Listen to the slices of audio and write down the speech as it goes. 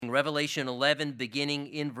Revelation 11, beginning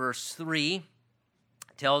in verse 3,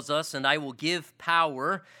 tells us, "And I will give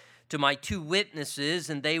power to my 2 witnesses,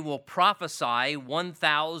 and they will prophesy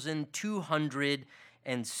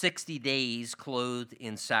 1,260 days clothed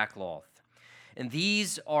in sackcloth. And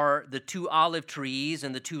these are the 2 olive trees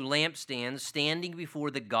and the 2 lampstands standing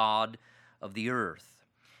before the God of the earth.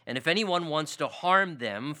 And if anyone wants to harm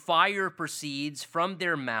them, fire proceeds from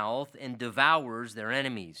their mouth and devours their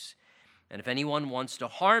enemies. And if anyone wants to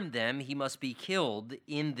harm them, he must be killed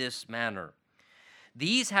in this manner.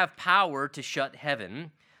 These have power to shut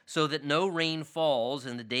heaven, so that no rain falls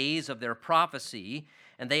in the days of their prophecy,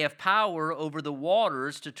 and they have power over the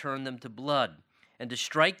waters to turn them to blood, and to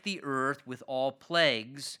strike the earth with all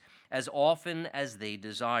plagues as often as they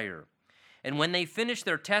desire. And when they finish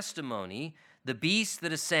their testimony, the beast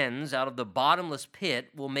that ascends out of the bottomless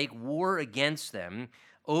pit will make war against them,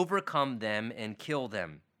 overcome them, and kill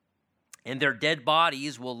them. And their dead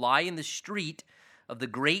bodies will lie in the street of the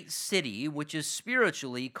great city, which is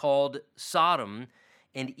spiritually called Sodom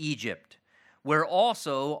and Egypt, where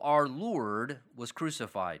also our Lord was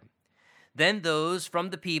crucified. Then those from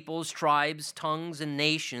the peoples, tribes, tongues, and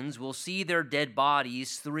nations will see their dead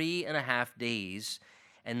bodies 3.5 days,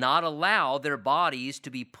 and not allow their bodies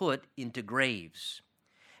to be put into graves.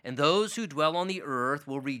 And those who dwell on the earth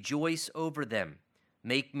will rejoice over them,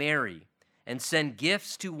 make merry, and send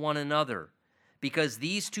gifts to one another, because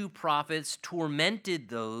these 2 prophets tormented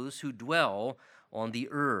those who dwell on the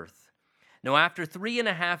earth. Now after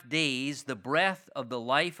 3.5 days, the breath of the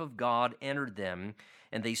life of God entered them,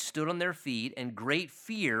 and they stood on their feet, and great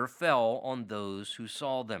fear fell on those who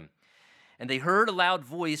saw them. And they heard a loud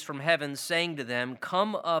voice from heaven saying to them,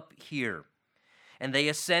 'Come up here.' And they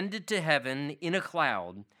ascended to heaven in a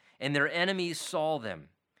cloud, and their enemies saw them.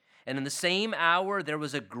 And in the same hour there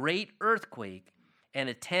was a great earthquake, and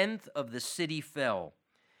 1/10 of the city fell.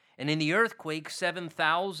 And in the earthquake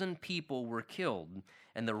 7,000 people were killed,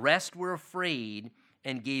 and the rest were afraid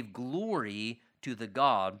and gave glory to the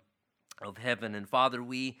God of heaven." And Father,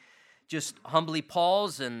 we just humbly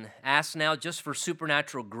pause and ask now just for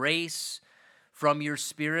supernatural grace from your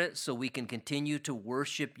Spirit so we can continue to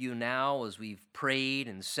worship you now as we've prayed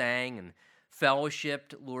and sang and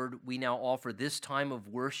fellowshipped. Lord, we now offer this time of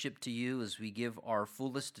worship to you as we give our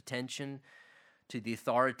fullest attention to the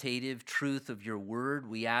authoritative truth of your word.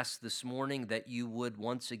 We ask this morning that you would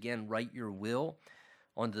once again write your will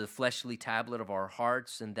onto the fleshly tablet of our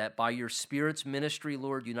hearts, and that by your Spirit's ministry,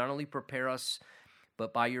 Lord, you not only prepare us,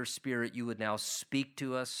 but by your Spirit you would now speak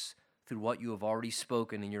to us through what you have already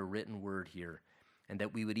spoken in your written word here, and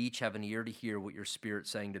that we would each have an ear to hear what your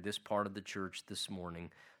Spirit's saying to this part of the church this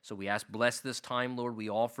morning. So we ask, bless this time, Lord. We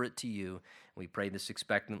offer it to you, and we pray this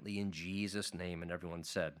expectantly in Jesus' name. And everyone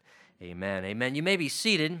said, amen. Amen. You may be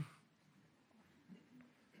seated.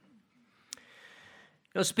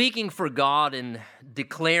 Speaking for God and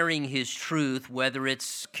declaring his truth, whether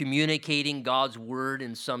it's communicating God's word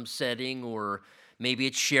in some setting, or maybe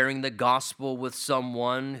it's sharing the gospel with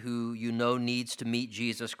someone who you know needs to meet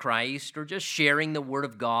Jesus Christ, or just sharing the word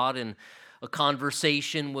of God in a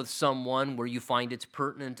conversation with someone where you find it's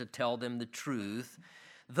pertinent to tell them the truth.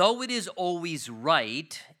 Though it is always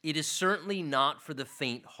right, it is certainly not for the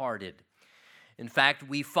faint-hearted. In fact,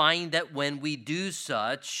 we find that when we do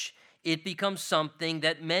such, it becomes something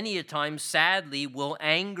that many a time, sadly, will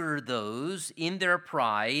anger those in their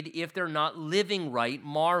pride if they're not living right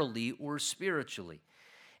morally or spiritually.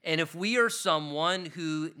 And if we are someone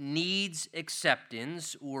who needs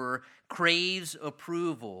acceptance or craves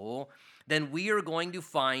approval, then we are going to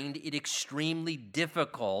find it extremely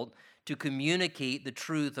difficult to communicate the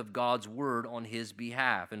truth of God's word on his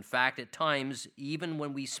behalf. In fact, at times, even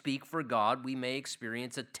when we speak for God, we may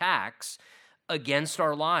experience attacks against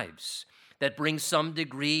our lives that bring some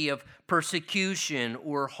degree of persecution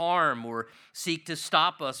or harm, or seek to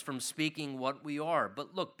stop us from speaking what we are.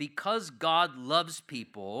 But look, because God loves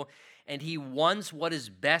people and he wants what is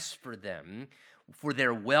best for them, for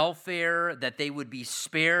their welfare, that they would be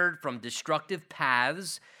spared from destructive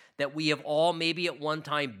paths that we have all maybe at one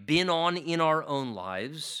time been on in our own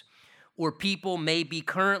lives, or people may be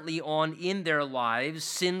currently on in their lives,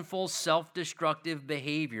 sinful, self-destructive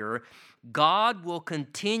behavior, God will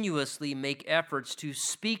continuously make efforts to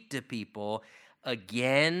speak to people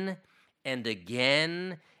again and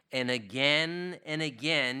again and again and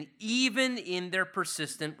again, even in their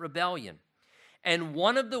persistent rebellion. And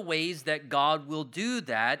one of the ways that God will do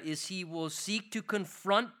that is he will seek to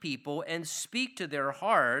confront people and speak to their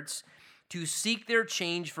hearts to seek their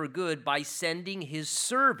change for good by sending his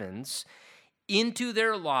servants into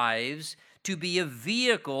their lives to be a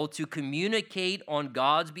vehicle to communicate on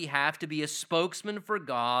God's behalf, to be a spokesman for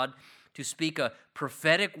God, to speak a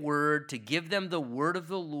prophetic word, to give them the word of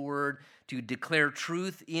the Lord, to declare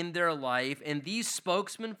truth in their life. And these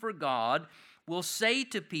spokesmen for God will say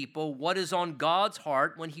to people what is on God's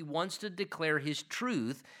heart when he wants to declare his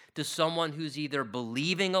truth to someone who's either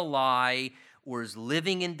believing a lie or is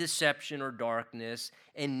living in deception or darkness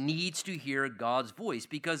and needs to hear God's voice,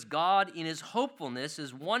 because God, in his hopefulness,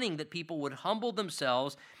 is wanting that people would humble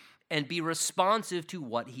themselves and be responsive to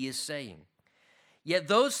what he is saying. Yet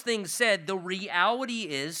those things said, the reality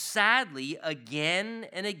is, sadly, again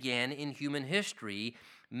and again in human history,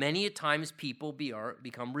 many a times people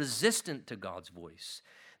become resistant to God's voice.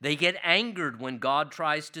 They get angered when God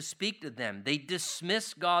tries to speak to them. They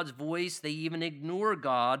dismiss God's voice. They even ignore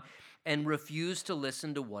God and refuse to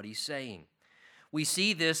listen to what he's saying. We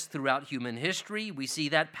see this throughout human history. We see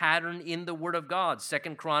that pattern in the Word of God.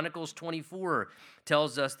 2 Chronicles 24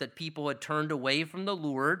 tells us that people had turned away from the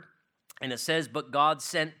Lord, and it says, "But God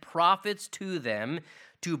sent prophets to them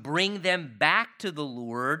to bring them back to the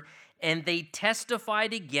Lord, and they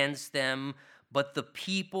testified against them, but the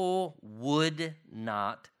people would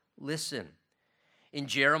not listen." In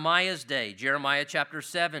Jeremiah's day, Jeremiah chapter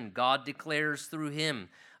 7, God declares through him,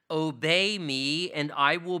 "Obey me, and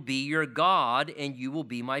I will be your God, and you will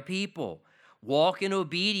be my people. Walk in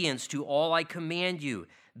obedience to all I command you,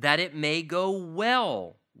 that it may go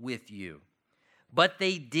well with you." But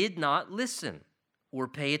they did not listen or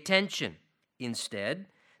pay attention.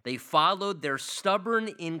 Instead, they followed their stubborn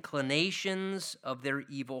inclinations of their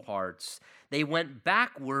evil hearts. They went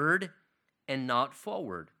backward and not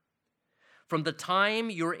forward. From the time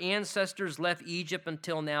your ancestors left Egypt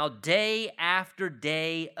until now, day after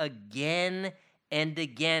day, again and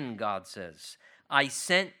again, God says, I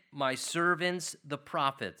sent my servants, the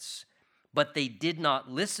prophets, but they did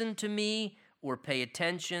not listen to me or pay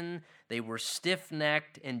attention. They were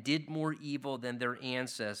stiff-necked and did more evil than their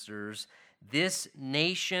ancestors. This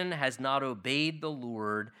nation has not obeyed the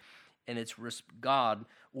Lord, and its God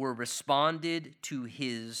or responded to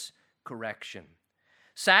his correction.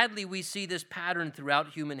 Sadly, we see this pattern throughout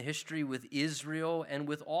human history with Israel and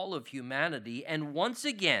with all of humanity. And once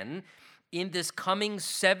again, in this coming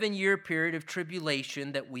 7-year period of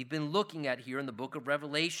tribulation that we've been looking at here in the book of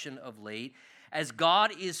Revelation of late, as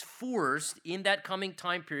God is forced in that coming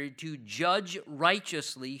time period to judge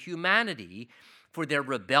righteously humanity for their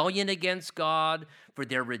rebellion against God, for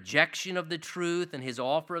their rejection of the truth and his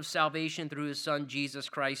offer of salvation through his Son, Jesus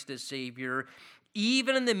Christ as Savior.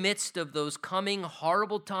 Even in the midst of those coming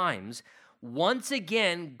horrible times, once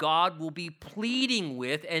again, God will be pleading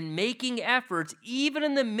with and making efforts, even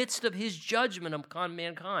in the midst of his judgment upon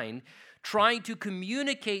mankind, trying to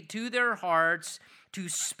communicate to their hearts to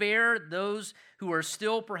spare those who are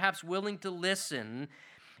still perhaps willing to listen.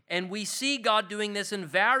 And we see God doing this in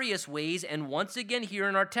various ways. And once again, here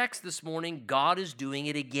in our text this morning, God is doing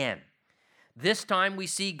it again. This time we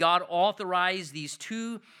see God authorize these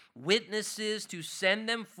 2 witnesses to send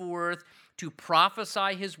them forth to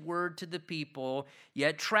prophesy his word to the people.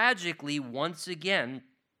 Yet tragically, once again,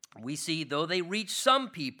 we see, though they reached some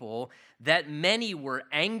people, that many were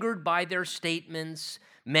angered by their statements,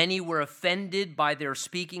 many were offended by their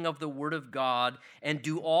speaking of the word of God, and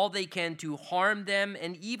do all they can to harm them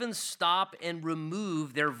and even stop and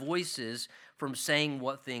remove their voices from saying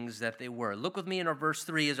what things that they were. Look with me in our verse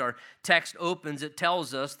 3 as our text opens. It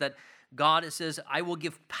tells us that God, it says, I will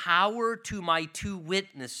give power to my 2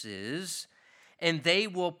 witnesses, and they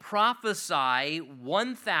will prophesy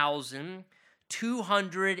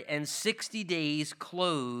 1,260 days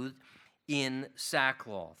clothed in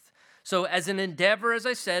sackcloth. So as an endeavor, as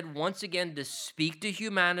I said, once again, to speak to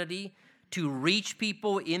humanity, to reach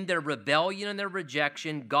people in their rebellion and their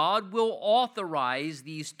rejection, God will authorize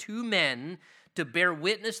these 2 men to bear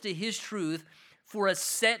witness to his truth for a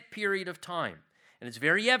set period of time. And it's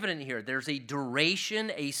very evident here. There's a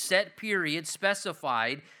duration, a set period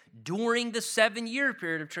specified during the 7-year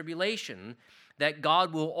period of tribulation that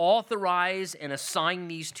God will authorize and assign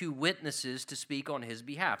these 2 witnesses to speak on his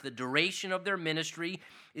behalf. The duration of their ministry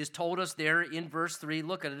is told us there in verse 3.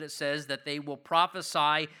 Look at it. It says that they will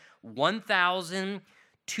prophesy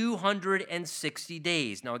 1,260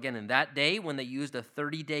 days. Now, again, in that day, when they used a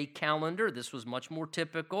 30-day calendar, this was much more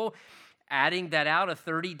typical. Adding that out, a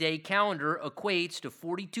 30-day calendar equates to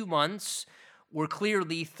 42 months, or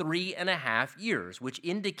clearly 3.5 years, which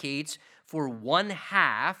indicates for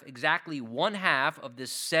exactly one half of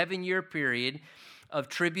this 7-year period of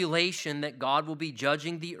tribulation that God will be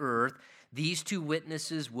judging the earth, these two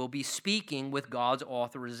witnesses will be speaking with God's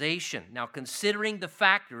authorization. Now, considering the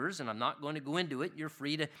factors, and I'm not going to go into it, you're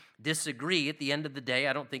free to disagree. At the end of the day,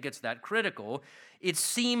 I don't think it's that critical. It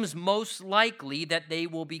seems most likely that they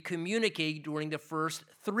will be communicating during the first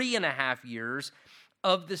 3.5 years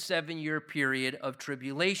of the 7-year period of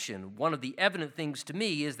tribulation. One of the evident things to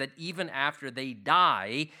me is that even after they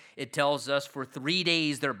die, it tells us for 3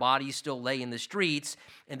 days their bodies still lay in the streets,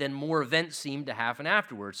 and then more events seem to happen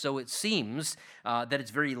afterwards. So it seems that it's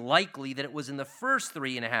very likely that it was in the first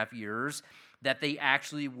 3.5 years that they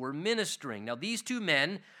actually were ministering. Now, these two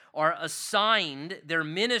men are assigned their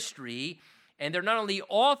ministry, and they're not only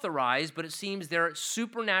authorized, but it seems they're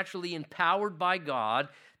supernaturally empowered by God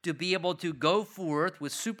to be able to go forth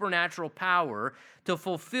with supernatural power to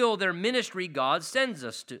fulfill their ministry God sends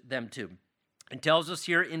them to. It tells us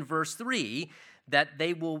here in verse 3 that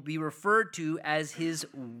they will be referred to as his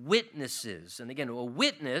witnesses. And again, a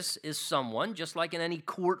witness is someone, just like in any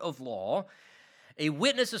court of law, a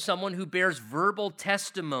witness is someone who bears verbal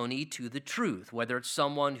testimony to the truth, whether it's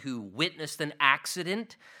someone who witnessed an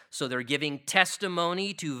accident, so they're giving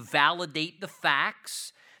testimony to validate the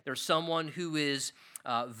facts. There's someone who is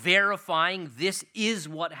verifying this is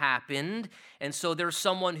what happened. And so there's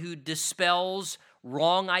someone who dispels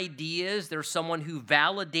wrong ideas. There's someone who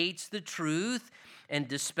validates the truth and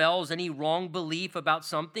dispels any wrong belief about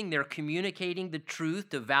something. They're communicating the truth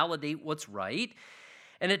to validate what's right.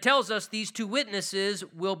 And it tells us these two witnesses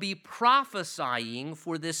will be prophesying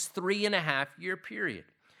for this 3.5-year period.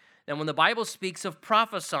 Now, when the Bible speaks of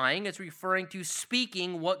prophesying, it's referring to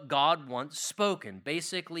speaking what God once spoken,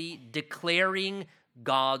 basically declaring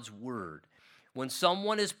God's word. When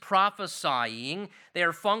someone is prophesying, they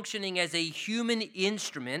are functioning as a human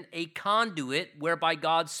instrument, a conduit whereby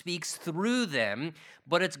God speaks through them,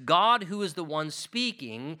 but it's God who is the one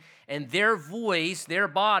speaking, and their voice, their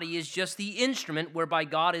body, is just the instrument whereby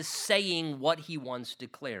God is saying what he once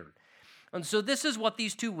declared. And so this is what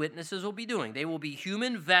these two witnesses will be doing. They will be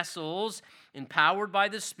human vessels empowered by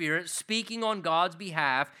the Spirit, speaking on God's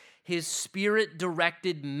behalf, his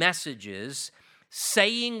Spirit-directed messages,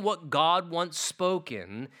 saying what God once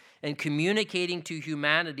spoken and communicating to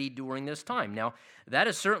humanity during this time. Now, that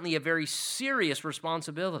is certainly a very serious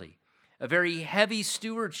responsibility, a very heavy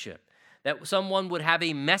stewardship, that someone would have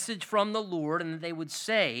a message from the Lord and they would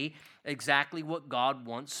say exactly what God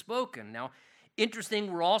once spoken. Now,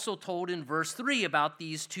 interesting, we're also told in verse 3 about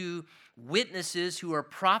these two witnesses who are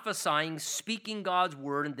prophesying, speaking God's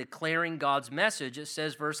word and declaring God's message. It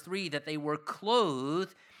says, verse 3, that they were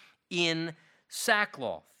clothed in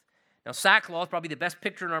sackcloth. Now, sackcloth, probably the best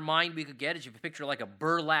picture in our mind we could get is if you picture like a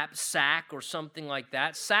burlap sack or something like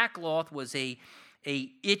that. Sackcloth was a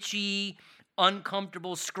itchy,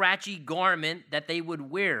 uncomfortable, scratchy garment that they would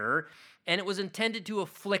wear, and it was intended to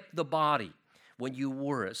afflict the body when you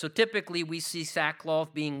wore it. So typically we see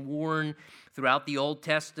sackcloth being worn throughout the Old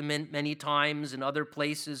Testament many times and other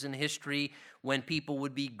places in history when people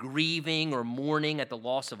would be grieving or mourning at the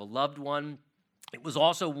loss of a loved one. It was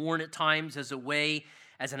also worn at times as a way,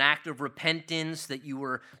 as an act of repentance, that you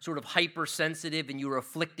were sort of hypersensitive and you were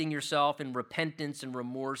afflicting yourself in repentance and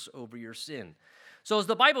remorse over your sin. So as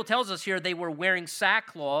the Bible tells us here, they were wearing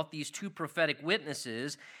sackcloth, these two prophetic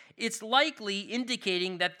witnesses. It's likely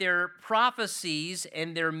indicating that their prophecies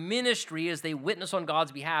and their ministry as they witness on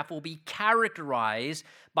God's behalf will be characterized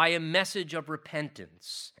by a message of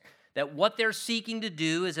repentance. That what they're seeking to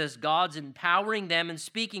do is, as God's empowering them and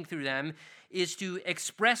speaking through them, is to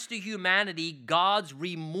express to humanity God's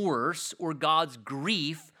remorse or God's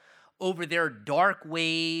grief over their dark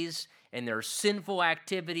ways and their sinful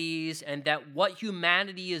activities, and that what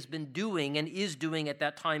humanity has been doing and is doing at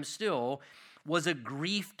that time still was a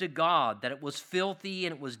grief to God, that it was filthy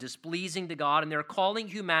and it was displeasing to God, and they're calling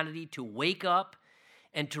humanity to wake up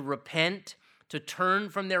and to repent, to turn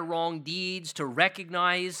from their wrong deeds, to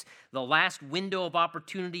recognize the last window of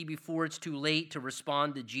opportunity before it's too late to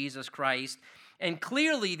respond to Jesus Christ. And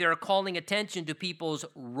clearly they're calling attention to people's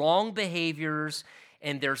wrong behaviors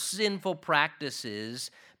and their sinful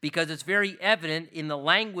practices, because it's very evident in the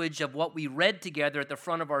language of what we read together at the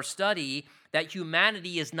front of our study that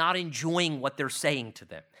humanity is not enjoying what they're saying to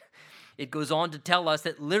them. It goes on to tell us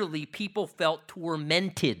that literally people felt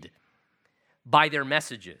tormented by their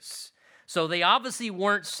messages. So they obviously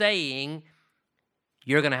weren't saying,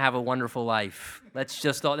 you're going to have a wonderful life.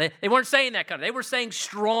 They weren't saying that kind of. They were saying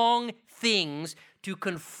strong things to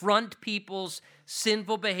confront people's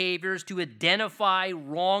sinful behaviors, to identify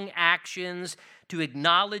wrong actions, to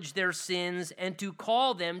acknowledge their sins, and to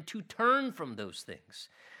call them to turn from those things,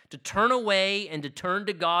 to turn away and to turn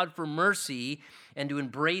to God for mercy and to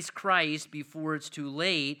embrace Christ before it's too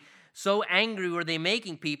late, So angry were they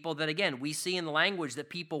making people that, again, we see in the language that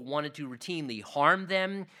people wanted to routinely harm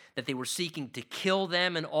them, that they were seeking to kill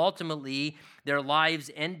them, and ultimately their lives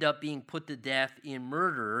end up being put to death in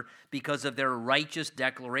murder because of their righteous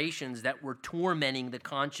declarations that were tormenting the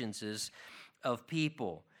consciences of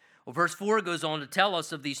people. Well, verse 4 goes on to tell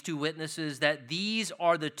us of these two witnesses that these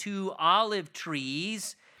are the two olive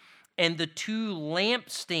trees and the two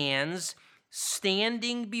lampstands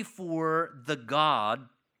standing before the God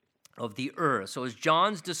of the earth. So as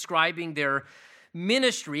John's describing their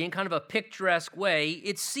ministry in kind of a picturesque way,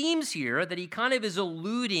 it seems here that he kind of is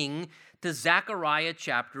alluding to Zechariah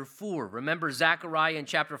chapter 4. Remember, Zechariah in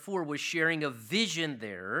chapter 4 was sharing a vision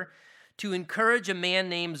there to encourage a man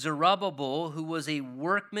named Zerubbabel, who was a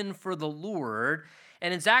workman for the Lord.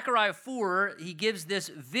 And in Zechariah 4, he gives this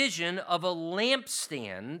vision of a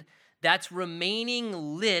lampstand that's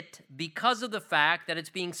remaining lit because of the fact that it's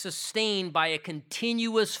being sustained by a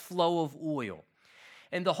continuous flow of oil.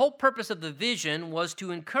 And the whole purpose of the vision was to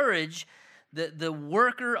encourage the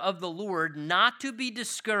worker of the Lord not to be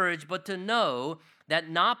discouraged, but to know that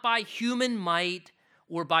not by human might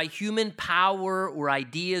or by human power or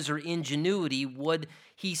ideas or ingenuity would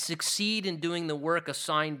he succeed in doing the work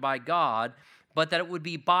assigned by God, but that it would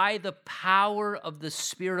be by the power of the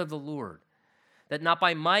Spirit of the Lord. That not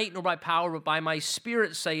by might nor by power, but by my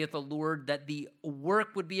Spirit, saith the Lord, that the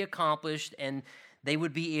work would be accomplished and they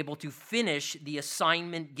would be able to finish the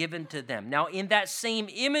assignment given to them. Now, in that same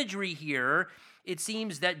imagery here, it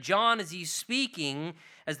seems that John, as he's speaking,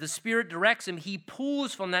 as the Spirit directs him, he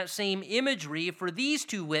pulls from that same imagery for these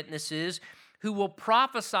two witnesses who will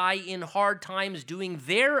prophesy in hard times doing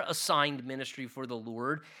their assigned ministry for the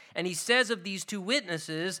Lord. And he says of these two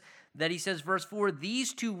witnesses, that he says, verse 4,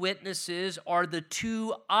 these two witnesses are the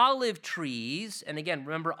two olive trees. And again,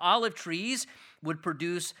 remember, olive trees would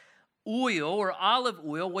produce oil or olive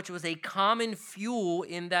oil, which was a common fuel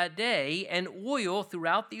in that day. And oil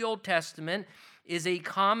throughout the Old Testament is a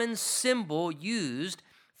common symbol used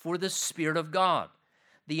for the Spirit of God,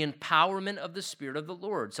 the empowerment of the Spirit of the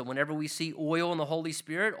Lord. So whenever we see oil in the Holy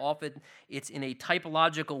Spirit, often it's in a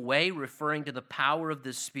typological way referring to the power of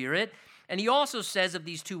the Spirit. And he also says of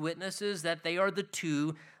these two witnesses that they are the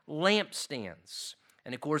two lampstands.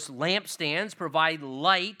 And of course, lampstands provide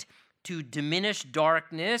light to diminish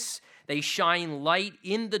darkness. They shine light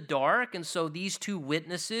in the dark. And so these two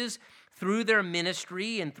witnesses, through their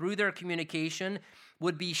ministry and through their communication,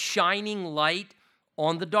 would be shining light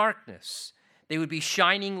on the darkness. They would be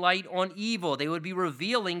shining light on evil. They would be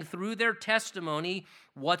revealing through their testimony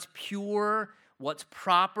what's pure, what's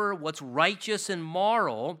proper, what's righteous and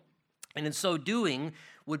moral. And in so doing,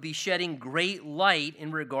 would be shedding great light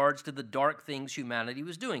in regards to the dark things humanity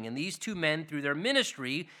was doing. And these two men, through their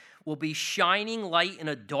ministry, will be shining light in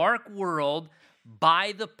a dark world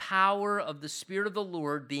by the power of the Spirit of the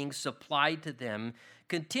Lord being supplied to them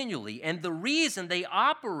continually. And the reason they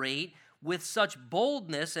operate with such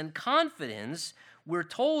boldness and confidence, we're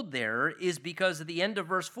told there, is because at the end of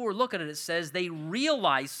verse 4, look at it, it says they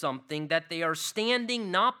realize something, that they are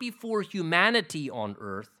standing not before humanity on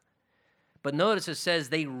earth, but notice it says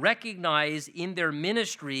they recognize in their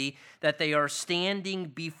ministry that they are standing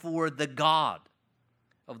before the God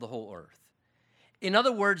of the whole earth. In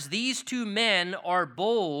other words, these two men are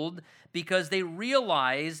bold because they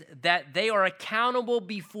realize that they are accountable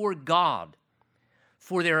before God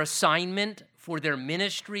for their assignment, for their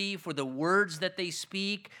ministry, for the words that they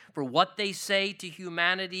speak, for what they say to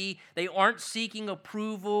humanity. They aren't seeking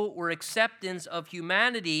approval or acceptance of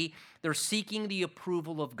humanity. They're seeking the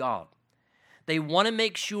approval of God. They want to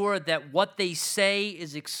make sure that what they say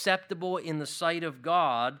is acceptable in the sight of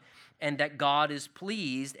God and that God is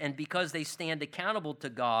pleased. And because they stand accountable to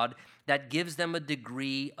God, that gives them a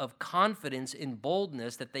degree of confidence and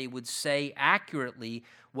boldness that they would say accurately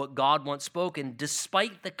what God once spoken,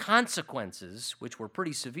 despite the consequences, which were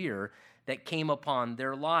pretty severe, that came upon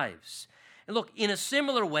their lives. And look, in a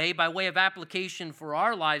similar way, by way of application for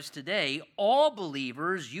our lives today, all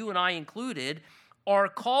believers, you and I included, are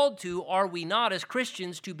called to, are we not, as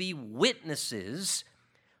Christians, to be witnesses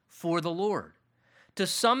for the Lord. To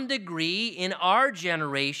some degree, in our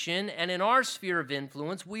generation and in our sphere of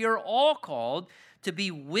influence, we are all called to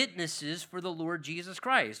be witnesses for the Lord Jesus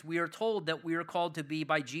Christ. We are told that we are called to be,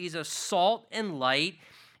 by Jesus, salt and light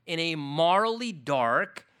in a morally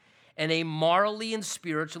dark and a morally and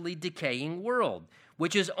spiritually decaying world,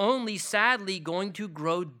 which is only sadly going to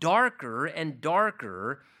grow darker and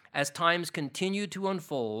darker as times continue to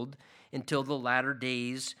unfold until the latter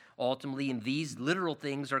days, ultimately, and these literal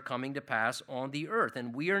things are coming to pass on the earth.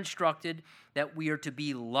 And we are instructed that we are to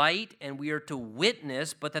be light and we are to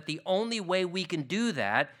witness, but that the only way we can do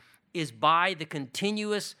that is by the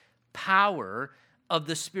continuous power of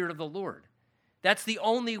the Spirit of the Lord. That's the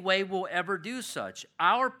only way we'll ever do such.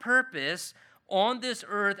 Our purpose on this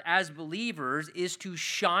earth as believers is to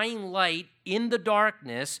shine light in the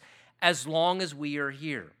darkness as long as we are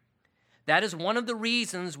here. That is one of the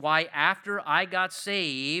reasons why after I got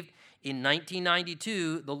saved in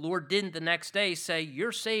 1992, the Lord didn't the next day say,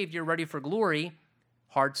 "You're saved, you're ready for glory."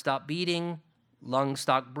 Heart stopped beating, lungs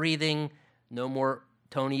stopped breathing, no more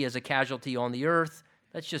Tony as a casualty on the earth.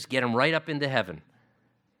 Let's just get him right up into heaven.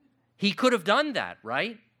 He could have done that,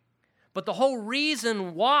 right? But the whole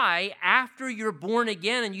reason why, after you're born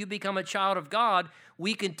again and you become a child of God,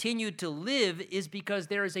 we continue to live is because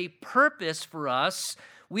there is a purpose for us.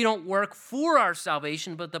 We don't work for our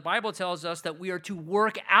salvation, but the Bible tells us that we are to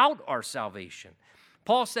work out our salvation.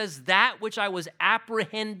 Paul says, that which I was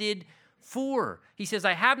apprehended for. He says,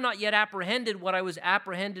 I have not yet apprehended what I was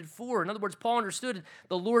apprehended for. In other words, Paul understood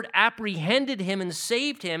the Lord apprehended him and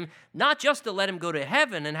saved him, not just to let him go to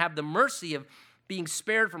heaven and have the mercy of being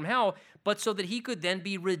spared from hell, but so that he could then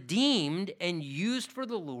be redeemed and used for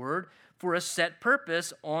the Lord for a set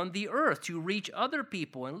purpose on the earth, to reach other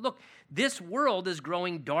people. And look, this world is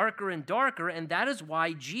growing darker and darker, and that is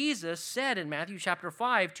why Jesus said in Matthew chapter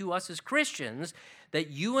 5 to us as Christians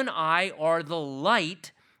that you and I are the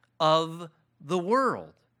light of the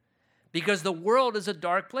world, because the world is a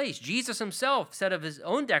dark place. Jesus himself said of his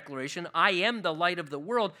own declaration, I am the light of the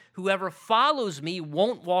world. Whoever follows me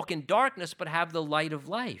won't walk in darkness, but have the light of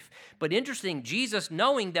life. But interesting, Jesus,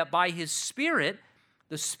 knowing that by his Spirit,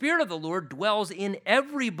 the Spirit of the Lord dwells in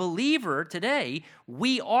every believer today,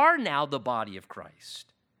 we are now the body of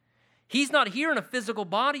Christ. He's not here in a physical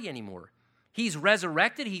body anymore. He's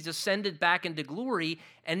resurrected, he's ascended back into glory,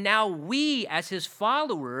 and now we, as his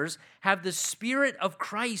followers, have the Spirit of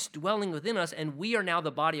Christ dwelling within us, and we are now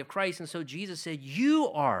the body of Christ. And so Jesus said, you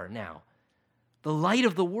are now the light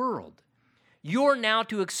of the world. You're now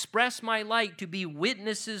to express my light, to be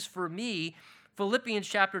witnesses for me. Philippians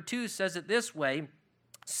chapter 2 says it this way,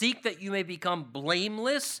 seek that you may become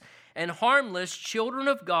blameless and harmless children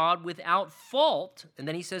of God without fault. And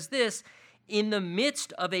then he says this, in the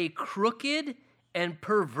midst of a crooked and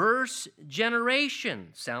perverse generation.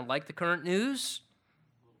 Sound like the current news?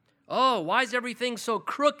 Oh, why is everything so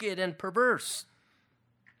crooked and perverse?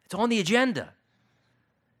 It's on the agenda.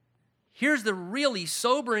 Here's the really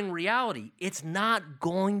sobering reality. It's not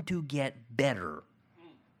going to get better.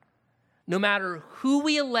 No matter who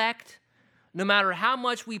we elect, no matter how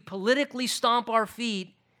much we politically stomp our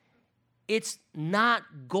feet, it's not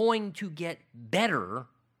going to get better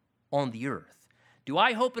on the earth. Do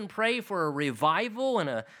I hope and pray for a revival and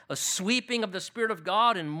a sweeping of the Spirit of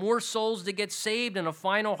God and more souls to get saved and a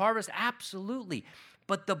final harvest? Absolutely.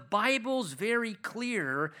 But the Bible's very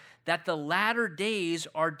clear that the latter days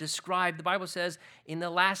are described. The Bible says in the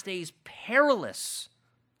last days, perilous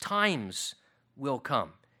times will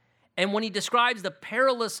come. And when he describes the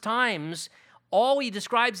perilous times, all he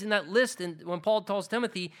describes in that list, and when Paul tells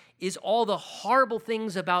Timothy, is all the horrible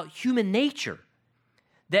things about human nature.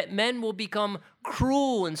 That men will become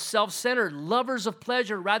cruel and self-centered, lovers of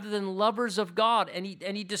pleasure rather than lovers of God. And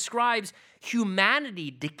he describes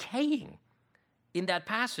humanity decaying in that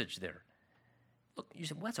passage there. Look, you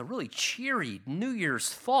said, well, that's a really cheery New Year's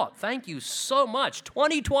thought. Thank you so much.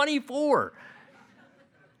 2024.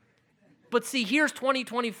 But see, here's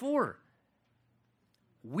 2024.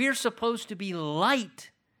 We're supposed to be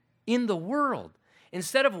light in the world.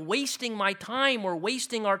 Instead of wasting my time or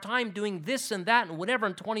wasting our time doing this and that and whatever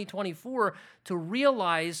in 2024, to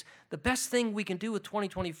realize the best thing we can do with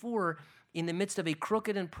 2024 in the midst of a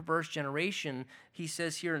crooked and perverse generation, he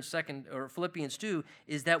says here in Philippians 2,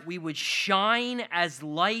 is that we would shine as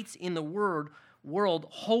lights in the world,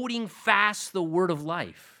 holding fast the word of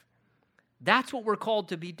life. That's what we're called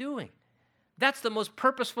to be doing. That's the most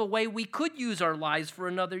purposeful way we could use our lives for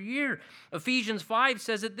another year. Ephesians 5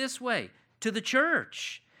 says it this way, to the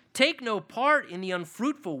church, take no part in the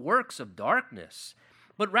unfruitful works of darkness,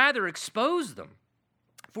 but rather expose them.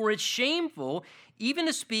 For it's shameful even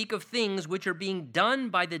to speak of things which are being done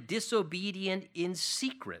by the disobedient in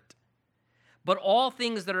secret. But all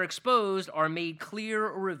things that are exposed are made clear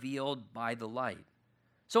or revealed by the light.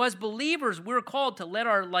 So as believers, we're called to let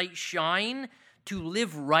our light shine, to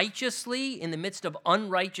live righteously in the midst of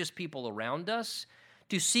unrighteous people around us,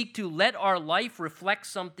 to seek to let our life reflect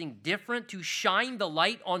something different, to shine the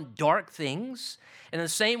light on dark things. In the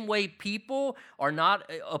same way, people are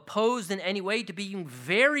not opposed in any way to being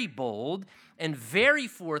very bold and very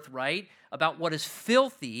forthright about what is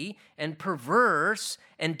filthy and perverse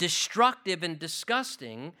and destructive and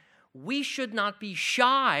disgusting. We should not be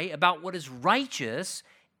shy about what is righteous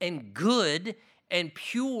and good and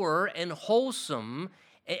pure and wholesome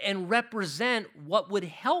and represent what would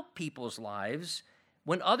help people's lives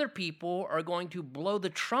when other people are going to blow the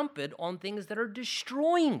trumpet on things that are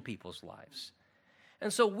destroying people's lives.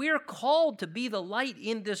 And so we're called to be the light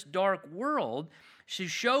in this dark world, to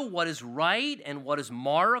show what is right and what is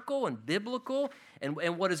moral and biblical and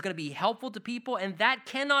what is going to be helpful to people. And that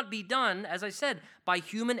cannot be done, as I said, by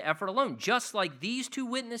human effort alone. Just like these two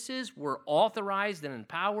witnesses were authorized and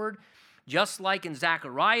empowered, just like in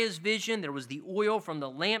Zechariah's vision, there was the oil from the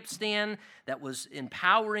lampstand that was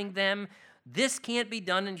empowering them. This can't be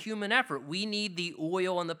done in human effort. We need the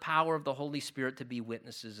oil and the power of the Holy Spirit to be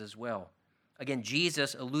witnesses as well. Again,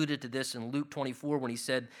 Jesus alluded to this in Luke 24 when he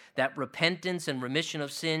said that repentance and remission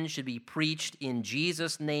of sins should be preached in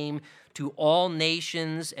Jesus' name to all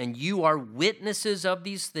nations, and you are witnesses of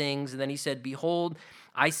these things. And then he said, behold,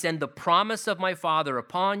 I send the promise of my Father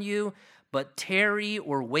upon you, but tarry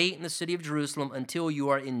or wait in the city of Jerusalem until you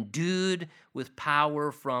are endued with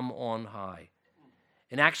power from on high.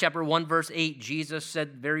 In Acts chapter 1, verse 8, Jesus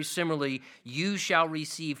said very similarly, you shall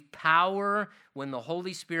receive power when the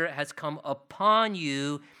Holy Spirit has come upon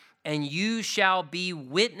you, and you shall be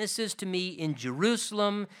witnesses to me in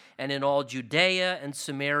Jerusalem and in all Judea and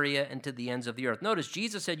Samaria and to the ends of the earth. Notice,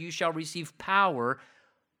 Jesus said you shall receive power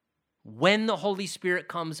when the Holy Spirit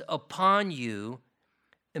comes upon you,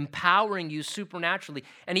 empowering you supernaturally.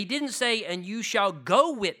 And he didn't say, and you shall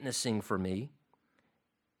go witnessing for me.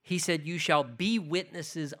 He said, you shall be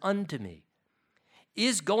witnesses unto me.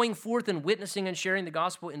 Is going forth and witnessing and sharing the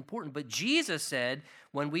gospel important? But Jesus said,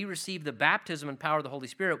 when we receive the baptism and power of the Holy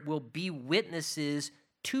Spirit, we'll be witnesses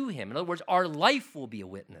to him. In other words, our life will be a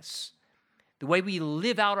witness. The way we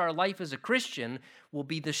live out our life as a Christian will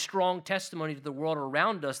be the strong testimony to the world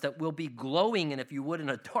around us that will be glowing, and if you would, in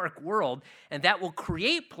a dark world, and that will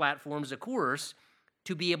create platforms, of course,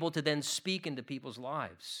 to be able to then speak into people's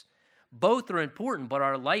lives. Both are important, but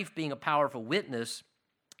our life being a powerful witness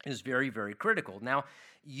is very, very critical. Now,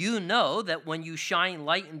 you know that when you shine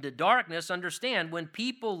light into darkness, understand when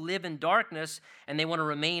people live in darkness and they want to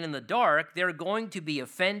remain in the dark, they're going to be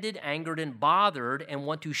offended, angered, and bothered and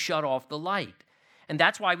want to shut off the light. And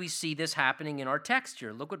that's why we see this happening in our text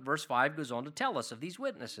here. Look what verse 5 goes on to tell us of these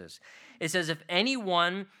witnesses. It says, if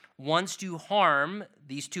anyone wants to harm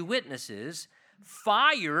these two witnesses,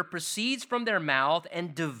 fire proceeds from their mouth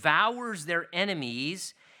and devours their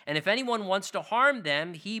enemies. And if anyone wants to harm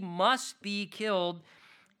them, he must be killed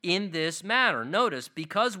in this manner. Notice,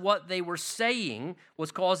 because what they were saying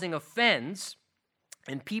was causing offense,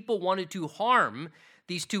 and people wanted to harm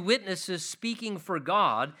these two witnesses speaking for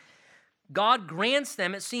God, God grants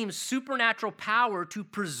them, it seems, supernatural power to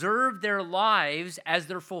preserve their lives as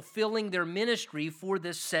they're fulfilling their ministry for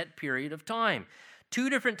this set period of time. Two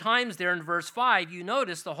different times there in verse 5, you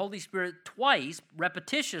notice the Holy Spirit twice,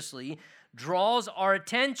 repetitiously, draws our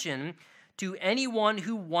attention to anyone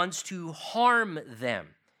who wants to harm them,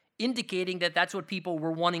 indicating that that's what people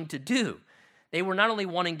were wanting to do. They were not only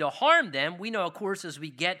wanting to harm them, we know, of course, as we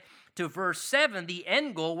get to verse 7, the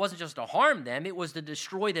end goal wasn't just to harm them, it was to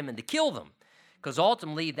destroy them and to kill them. Because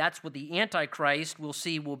ultimately, that's what the Antichrist will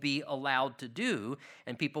see will be allowed to do,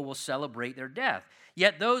 and people will celebrate their death.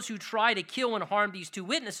 Yet those who try to kill and harm these two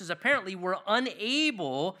witnesses apparently were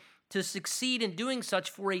unable to succeed in doing such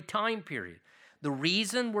for a time period. The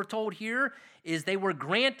reason, we're told here, is they were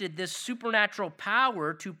granted this supernatural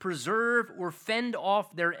power to preserve or fend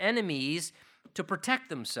off their enemies to protect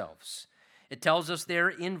themselves. It tells us there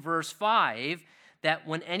in verse 5 that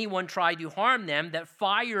when anyone tried to harm them, that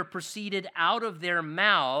fire proceeded out of their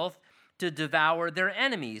mouth to devour their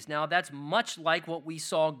enemies. Now, that's much like what we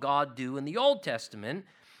saw God do in the Old Testament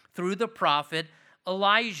through the prophet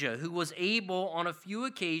Elijah, who was able on a few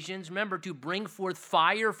occasions, remember, to bring forth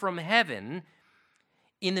fire from heaven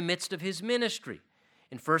in the midst of his ministry.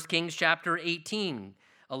 In 1 Kings chapter 18,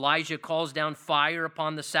 Elijah calls down fire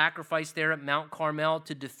upon the sacrifice there at Mount Carmel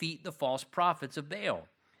to defeat the false prophets of Baal.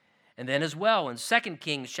 And then as well, in 2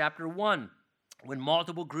 Kings chapter 1, when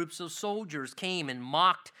multiple groups of soldiers came and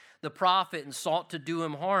mocked the prophet and sought to do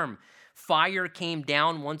him harm, fire came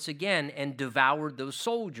down once again and devoured those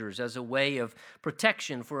soldiers as a way of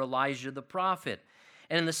protection for Elijah the prophet.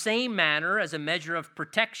 And in the same manner, as a measure of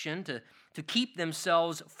protection to keep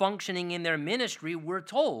themselves functioning in their ministry, we're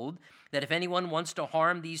told that if anyone wants to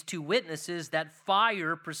harm these two witnesses, that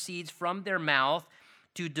fire proceeds from their mouth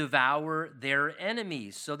to devour their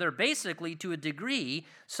enemies. So they're basically, to a degree,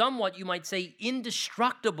 somewhat, you might say,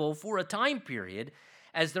 indestructible for a time period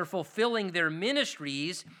as they're fulfilling their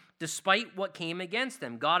ministries despite what came against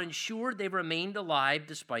them. God ensured they remained alive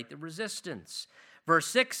despite the resistance. Verse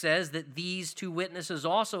 6 says that these two witnesses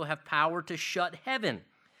also have power to shut heaven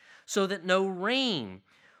so that no rain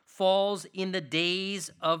falls in the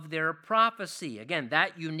days of their prophecy. Again,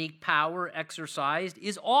 that unique power exercised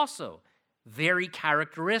is also very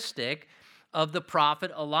characteristic of the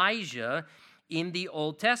prophet Elijah in the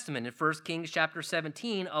Old Testament. In 1 Kings chapter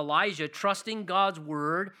 17, Elijah, trusting God's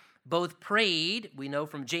word, both prayed, we know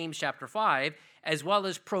from James chapter 5, as well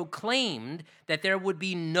as proclaimed that there would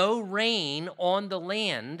be no rain on the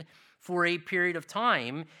land for a period of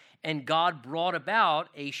time, and God brought about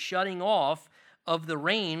a shutting off of the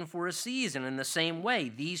rain for a season. In the same way,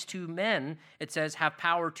 these two men, it says, have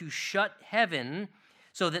power to shut heaven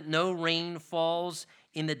so that no rain falls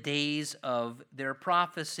in the days of their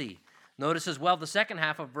prophecy. Notice as well, the second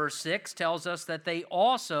half of verse 6 tells us that they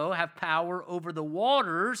also have power over the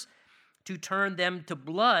waters to turn them to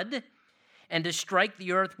blood and to strike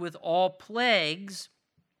the earth with all plagues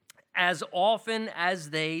as often as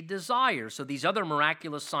they desire. So these other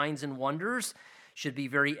miraculous signs and wonders should be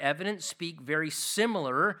very evident, speak very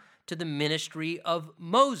similar to the ministry of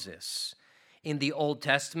Moses in the Old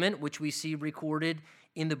Testament, which we see recorded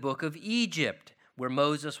in the book of Egypt, where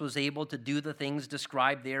Moses was able to do the things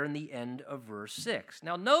described there in the end of verse 6.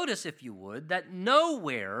 Now notice, if you would, that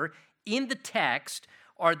nowhere in the text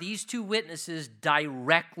are these two witnesses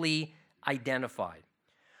directly identified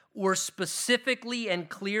or specifically and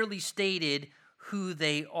clearly stated who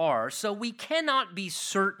they are. So we cannot be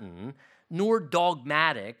certain nor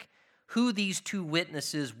dogmatic who these two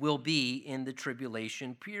witnesses will be in the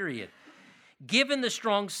tribulation period. Given the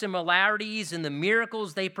strong similarities in the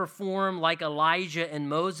miracles they perform, like Elijah and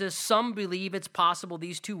Moses, some believe it's possible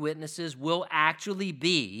these two witnesses will actually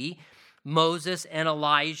be Moses and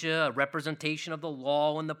Elijah, a representation of the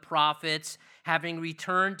law and the prophets, having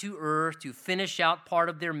returned to earth to finish out part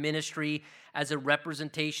of their ministry as a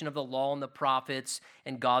representation of the law and the prophets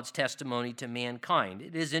and God's testimony to mankind.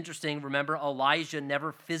 It is interesting, remember, Elijah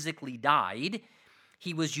never physically died.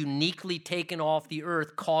 He was uniquely taken off the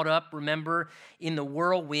earth, caught up, remember, in the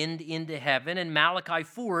whirlwind into heaven. And Malachi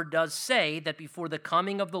 4 does say that before the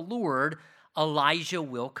coming of the Lord, Elijah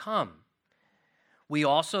will come. We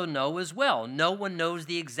also know as well, no one knows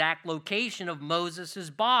the exact location of Moses'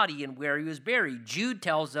 body and where he was buried. Jude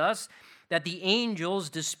tells us that the angels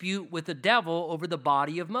dispute with the devil over the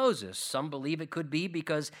body of Moses. Some believe it could be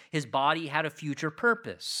because his body had a future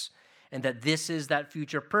purpose, and that this is that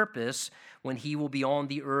future purpose when he will be on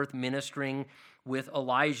the earth ministering with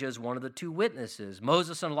Elijah as one of the two witnesses.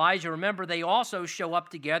 Moses and Elijah, remember, they also show up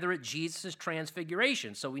together at Jesus'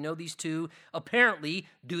 transfiguration. So we know these two apparently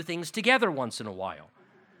do things together once in a while.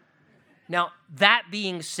 Now, that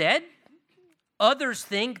being said, others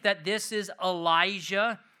think that this is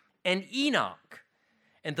Elijah and Enoch.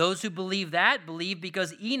 And those who believe that believe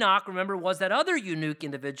because Enoch, remember, was that other unique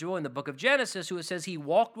individual in the book of Genesis who it says he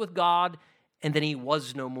walked with God and then he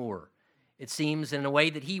was no more. It seems in a way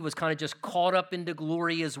that he was kind of just caught up into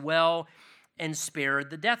glory as well and spared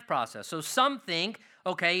the death process. So some think,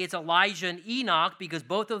 okay, it's Elijah and Enoch because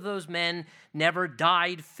both of those men never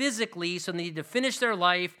died physically, so they need to finish their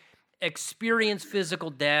life, experience physical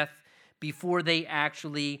death before they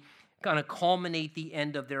actually kind of culminate the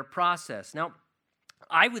end of their process. Now,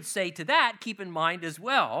 I would say to that, keep in mind as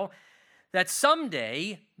well, that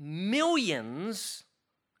someday millions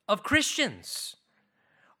of Christians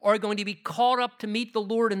are going to be caught up to meet the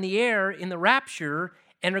Lord in the air in the rapture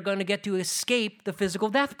and are going to get to escape the physical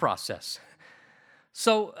death process.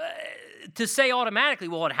 So to say automatically,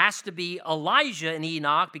 well, it has to be Elijah and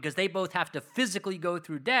Enoch because they both have to physically go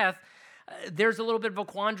through death, there's a little bit of a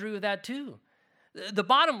quandary with that too. The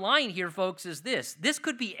bottom line here, folks, is this. This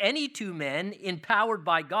could be any two men empowered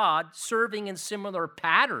by God serving in similar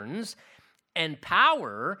patterns and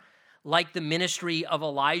power like the ministry of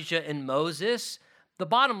Elijah and Moses. The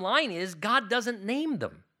bottom line is God doesn't name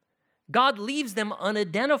them. God leaves them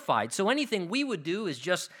unidentified. So anything we would do is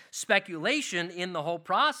just speculation in the whole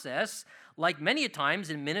process. Like many a times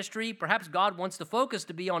in ministry, perhaps God wants the focus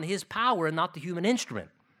to be on his power and not the human instrument.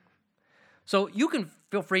 So you can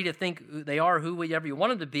feel free to think they are whoever you want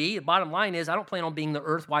them to be. The bottom line is I don't plan on being the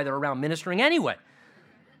earth while they're around ministering anyway.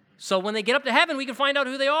 So when they get up to heaven, we can find out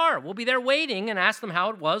who they are. We'll be there waiting and ask them how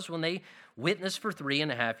it was when they witnessed for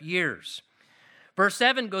 3.5 years. Verse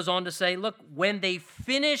 7 goes on to say, look, when they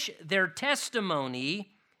finish their testimony,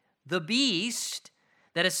 the beast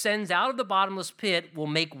that ascends out of the bottomless pit will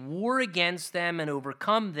make war against them and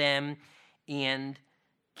overcome them and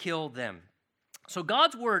kill them. So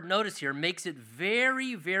God's word, notice here, makes it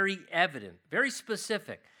very, very evident, very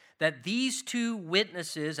specific, that these two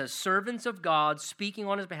witnesses as servants of God speaking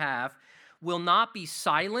on his behalf will not be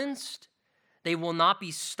silenced. They will not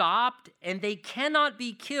be stopped, and they cannot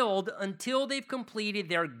be killed until they've completed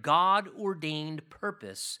their God-ordained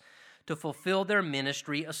purpose to fulfill their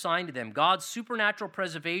ministry assigned to them. God's supernatural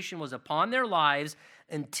preservation was upon their lives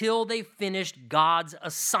until they finished God's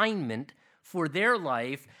assignment for their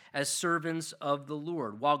life as servants of the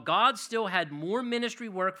Lord. While God still had more ministry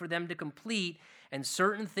work for them to complete and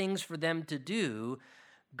certain things for them to do,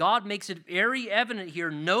 God makes it very evident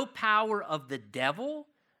here, no power of the devil,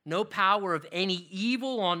 no power of any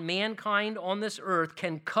evil on mankind on this earth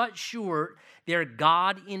can cut short their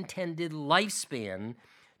God-intended lifespan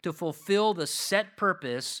to fulfill the set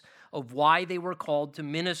purpose of why they were called to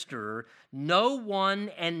minister. No one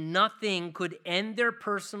and nothing could end their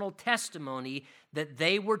personal testimony that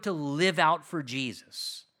they were to live out for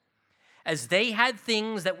Jesus. As they had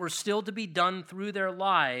things that were still to be done through their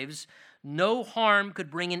lives, no harm could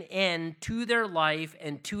bring an end to their life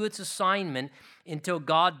and to its assignment until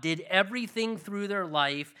God did everything through their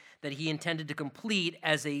life that he intended to complete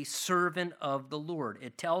as a servant of the Lord.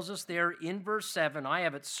 It tells us there in verse 7, I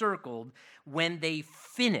have it circled, when they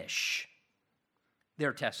finish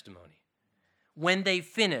their testimony. When they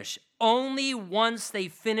finish. Only once they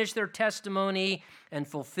finish their testimony and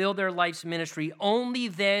fulfill their life's ministry, only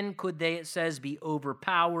then could they, it says, be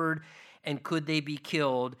overpowered and could they be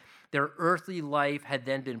killed. Their earthly life had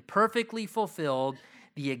then been perfectly fulfilled,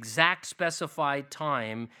 the exact specified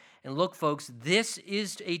time. And look, folks, this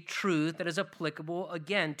is a truth that is applicable,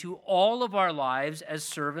 again, to all of our lives as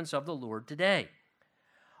servants of the Lord today.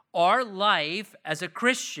 Our life as a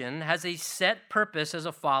Christian has a set purpose as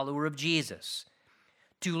a follower of Jesus,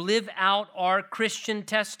 to live out our Christian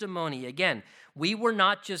testimony. Again, we were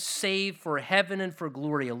not just saved for heaven and for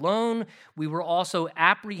glory alone. We were also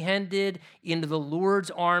apprehended into the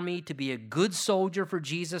Lord's army to be a good soldier for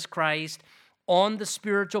Jesus Christ on the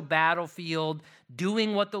spiritual battlefield,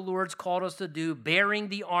 doing what the Lord's called us to do, bearing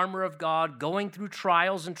the armor of God, going through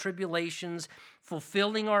trials and tribulations,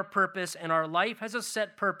 fulfilling our purpose, and our life has a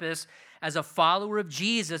set purpose as a follower of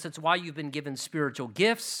Jesus. It's why you've been given spiritual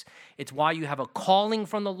gifts. It's why you have a calling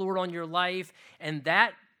from the Lord on your life, and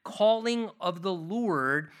that calling of the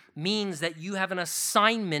Lord means that you have an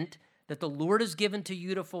assignment that the Lord has given to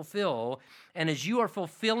you to fulfill. And as you are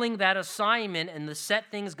fulfilling that assignment and the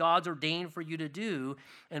set things God's ordained for you to do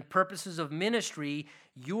and purposes of ministry,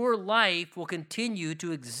 your life will continue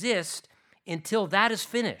to exist until that is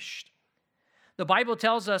finished. The Bible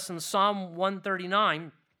tells us in Psalm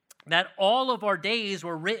 139 that all of our days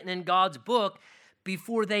were written in God's book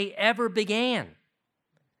before they ever began.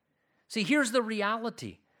 See, here's the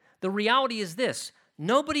reality. The reality is this: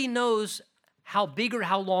 nobody knows how big or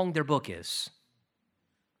how long their book is.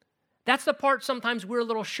 That's the part sometimes we're a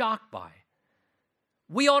little shocked by.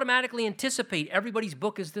 We automatically anticipate everybody's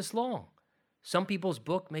book is this long. Some people's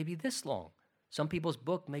book may be this long. Some people's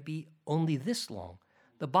book may be only this long.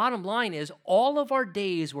 The bottom line is all of our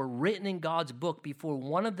days were written in God's book before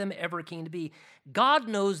one of them ever came to be. God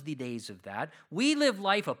knows the days of that. We live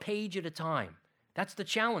life a page at a time. That's the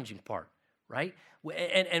challenging part, right?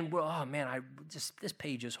 And we're, oh man, this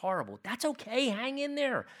page is horrible. That's okay, hang in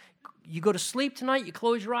there. You go to sleep tonight, you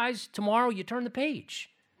close your eyes, tomorrow you turn the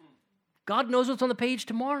page. God knows what's on the page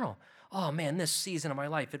tomorrow. Oh man, this season of my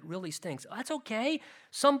life, it really stinks. That's okay.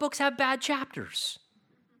 Some books have bad chapters.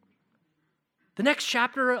 The next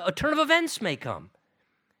chapter, a turn of events may come.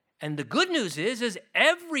 And the good news is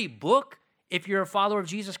every book, if you're a follower of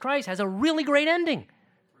Jesus Christ, has a really great ending.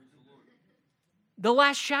 The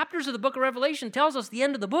last chapters of the book of Revelation tells us the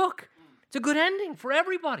end of the book. It's a good ending for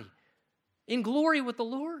everybody in glory with the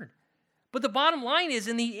Lord. But the bottom line is,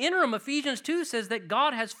 in the interim, Ephesians 2 says that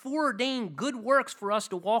God has foreordained good works for us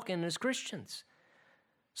to walk in as Christians.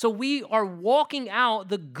 So we are walking out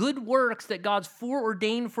the good works that God's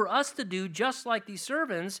foreordained for us to do, just like these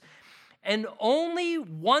servants. And only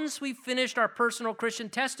once we've finished our personal Christian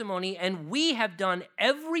testimony and we have done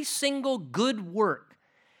every single good work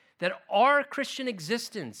that our Christian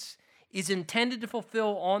existence is intended to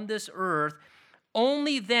fulfill on this earth,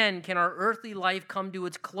 only then can our earthly life come to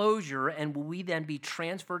its closure and will we then be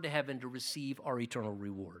transferred to heaven to receive our eternal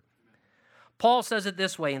reward. Paul says it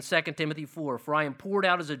this way in 2 Timothy 4, "For I am poured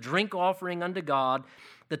out as a drink offering unto God.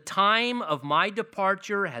 The time of my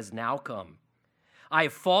departure has now come. I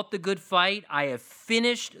have fought the good fight. I have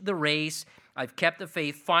finished the race. I've kept the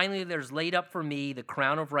faith. Finally, there's laid up for me the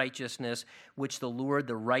crown of righteousness, which the Lord,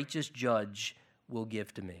 the righteous judge, will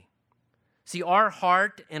give to me." See, our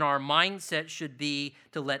heart and our mindset should be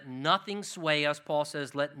to let nothing sway us. Paul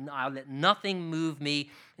says, let nothing move me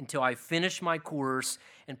until I finish my course.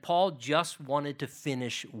 And Paul just wanted to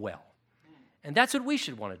finish well. And that's what we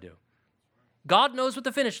should want to do. God knows what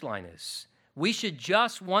the finish line is. We should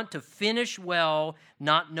just want to finish well,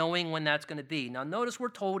 not knowing when that's going to be. Now, notice we're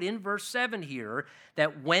told in verse 7 here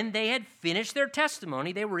that when they had finished their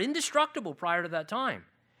testimony, they were indestructible prior to that time.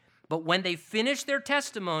 But when they finished their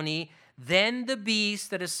testimony, then the beast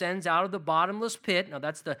that ascends out of the bottomless pit, now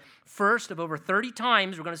that's the first of over 30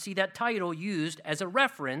 times we're going to see that title used as a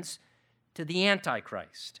reference to the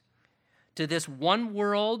Antichrist, to this one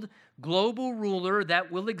world global ruler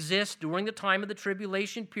that will exist during the time of the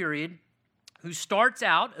tribulation period, who starts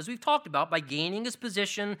out, as we've talked about, by gaining his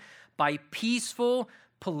position by peaceful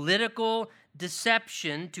political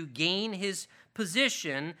deception to gain his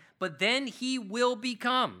position, but then he will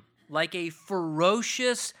become like a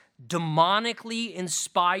ferocious, demonically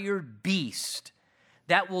inspired beast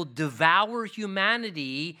that will devour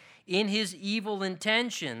humanity in his evil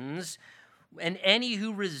intentions, and any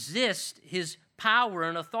who resist his power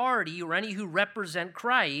and authority, or any who represent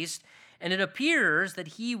Christ. And it appears that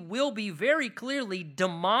he will be very clearly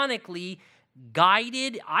demonically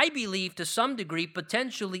guided, I believe to some degree,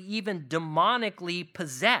 potentially even demonically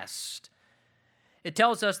possessed. It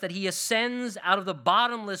tells us that he ascends out of the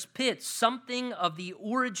bottomless pit. Something of the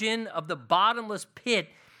origin of the bottomless pit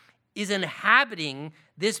is inhabiting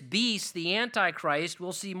this beast, the Antichrist.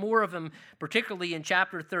 We'll see more of him, particularly in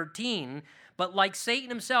chapter 13. But like Satan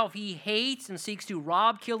himself, he hates and seeks to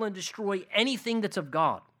rob, kill, and destroy anything that's of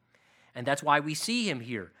God. And that's why we see him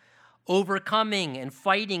here, overcoming and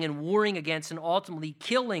fighting and warring against and ultimately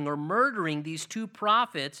killing or murdering these two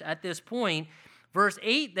prophets at this point. Verse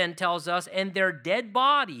 8 then tells us, and their dead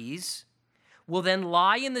bodies will then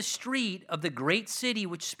lie in the street of the great city,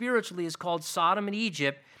 which spiritually is called Sodom and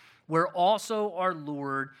Egypt, where also our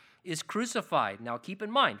Lord is crucified. Now keep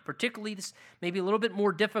in mind, particularly this may be a little bit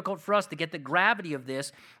more difficult for us to get the gravity of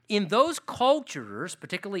this. In those cultures,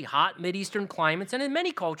 particularly hot Mideastern climates, and in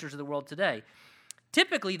many cultures of the world today,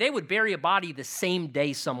 typically they would bury a body the same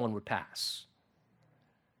day someone would pass.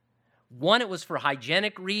 One, it was for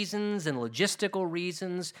hygienic reasons and logistical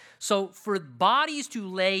reasons. So for bodies to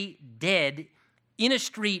lay dead in a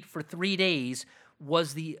street for 3 days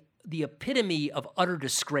was the epitome of utter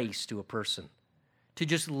disgrace to a person, to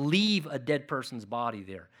just leave a dead person's body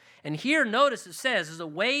there. And here, notice it says, as a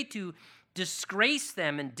way to disgrace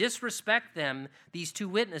them and disrespect them, these two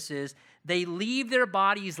witnesses, they leave their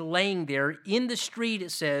bodies laying there in the street,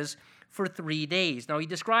 it says, for 3 days. Now, he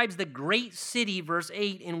describes the great city, verse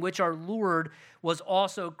 8, in which our Lord was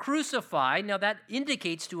also crucified. Now, that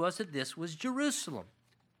indicates to us that this was Jerusalem.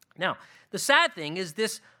 Now, the sad thing is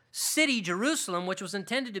this city, Jerusalem, which was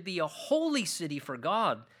intended to be a holy city for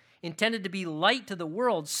God, intended to be light to the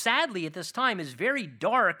world, sadly at this time is very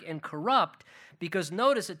dark and corrupt, because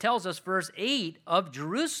notice it tells us, verse 8 of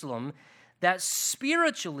Jerusalem, that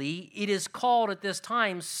spiritually it is called at this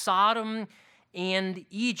time Sodom and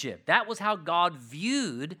Egypt. That was how God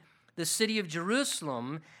viewed the city of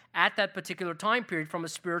Jerusalem at that particular time period from a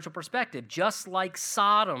spiritual perspective, just like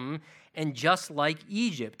Sodom and just like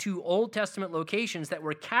Egypt, two Old Testament locations that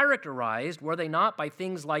were characterized, were they not, by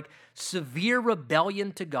things like severe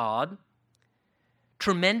rebellion to God,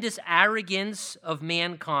 tremendous arrogance of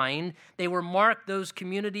mankind. They were marked, those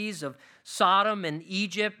communities of Sodom and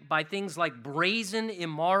Egypt, by things like brazen,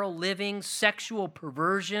 immoral living, sexual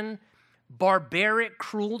perversion, barbaric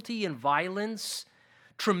cruelty and violence,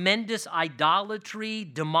 tremendous idolatry,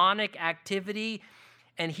 demonic activity.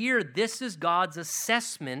 And here, this is God's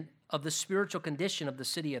assessment of the spiritual condition of the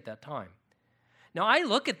city at that time. Now, I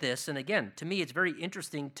look at this, and again, to me, it's very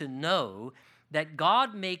interesting to know that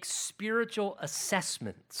God makes spiritual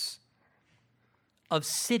assessments of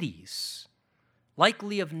cities,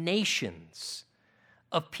 likely of nations,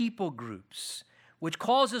 of people groups, which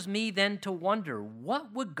causes me then to wonder,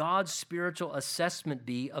 what would God's spiritual assessment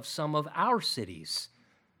be of some of our cities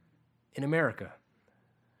in America?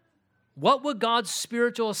 What would God's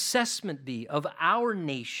spiritual assessment be of our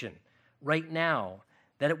nation right now,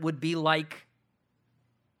 that it would be like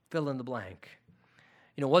fill in the blank?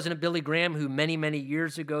 You know, wasn't it Billy Graham who many, many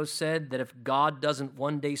years ago said that if God doesn't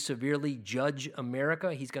one day severely judge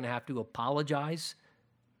America, he's going to have to apologize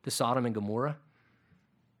to Sodom and Gomorrah?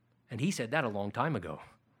 And he said that a long time ago.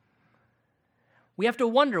 We have to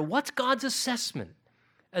wonder, what's God's assessment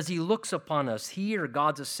as he looks upon us? Here,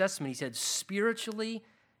 God's assessment, he said, spiritually,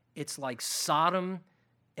 it's like Sodom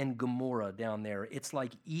and Gomorrah down there. It's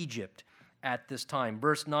like Egypt at this time.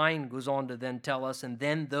 Verse 9 goes on to then tell us, and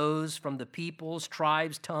then those from the peoples,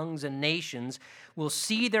 tribes, tongues, and nations will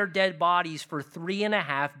see their dead bodies for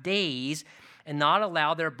 3.5 days and not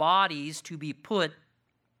allow their bodies to be put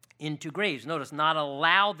into graves. Notice, not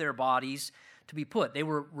allow their bodies to be put. They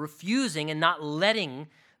were refusing and not letting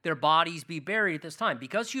their bodies be buried at this time.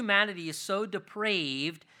 Because humanity is so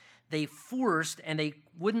depraved, they forced and they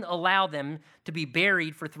wouldn't allow them to be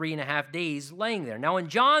buried for 3.5 days laying there. Now, in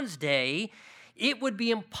John's day, it would be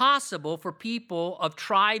impossible for people of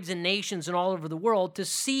tribes and nations and all over the world to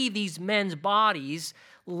see these men's bodies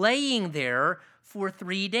laying there for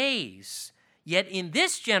 3 days. Yet in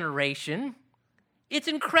this generation, it's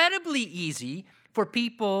incredibly easy for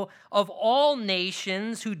people of all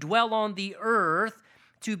nations who dwell on the earth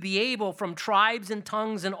to be able, from tribes and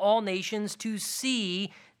tongues and all nations, to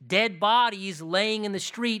see dead bodies laying in the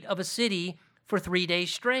street of a city for 3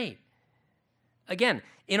 days straight. Again,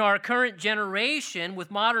 in our current generation,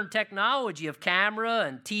 with modern technology of camera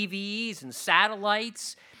and TVs and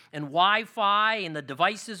satellites and Wi-Fi and the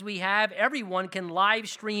devices we have, everyone can live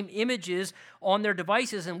stream images on their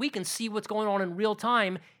devices, and we can see what's going on in real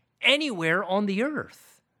time anywhere on the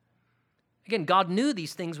earth. Again, God knew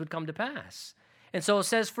these things would come to pass. And so it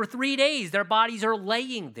says for 3 days, their bodies are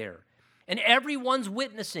laying there. And everyone's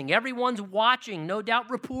witnessing, everyone's watching. No doubt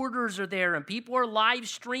reporters are there, and people are live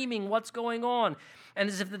streaming what's going on. And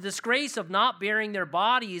as if the disgrace of not burying their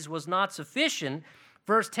bodies was not sufficient,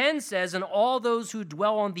 verse 10 says, and all those who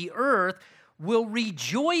dwell on the earth will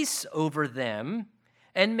rejoice over them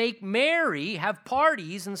and make merry, have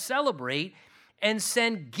parties and celebrate, and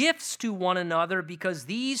send gifts to one another, because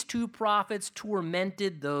these two prophets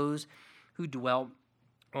tormented those who dwelt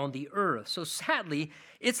on the earth. So sadly,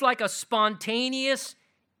 it's like a spontaneous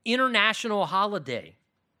international holiday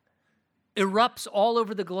erupts all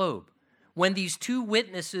over the globe when these two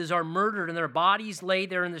witnesses are murdered and their bodies lay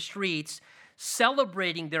there in the streets,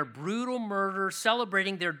 celebrating their brutal murder,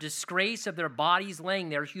 celebrating their disgrace of their bodies laying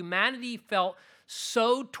there. Humanity felt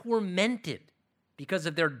so tormented because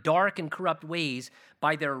of their dark and corrupt ways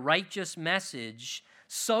by their righteous message.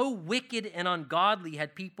 So wicked and ungodly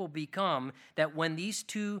had people become that when these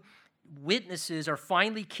two witnesses are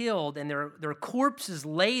finally killed and their corpses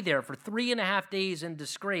lay there for 3.5 days in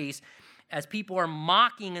disgrace, as people are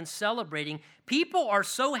mocking and celebrating, people are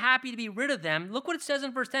so happy to be rid of them. Look what it says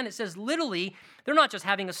in verse 10. It says literally, they're not just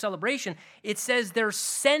having a celebration. It says they're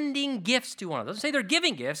sending gifts to one another. It doesn't say they're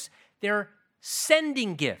giving gifts. They're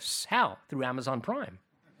sending gifts. How? Through Amazon Prime.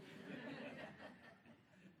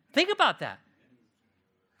 Think about that.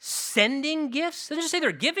 Sending gifts? It doesn't say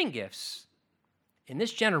they're giving gifts. In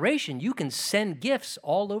this generation, you can send gifts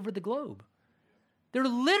all over the globe. They're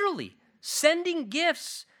literally sending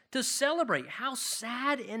gifts to celebrate. How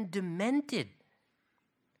sad and demented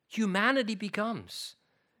humanity becomes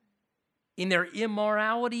in their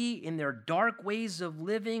immorality, in their dark ways of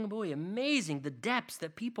living. Boy, amazing the depths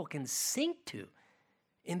that people can sink to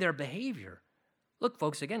in their behavior. Look,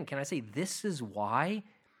 folks, again, can I say this is why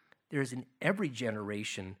there's in every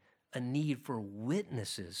generation a need for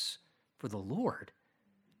witnesses for the Lord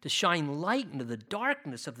to shine light into the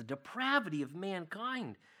darkness of the depravity of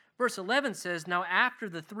mankind. Verse 11 says, now after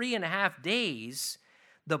the 3.5 days,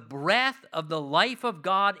 the breath of the life of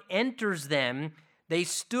God enters them. They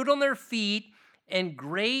stood on their feet, and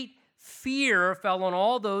great fear fell on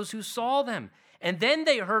all those who saw them. And then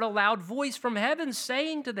they heard a loud voice from heaven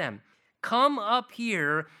saying to them, come up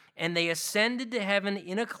here. And they ascended to heaven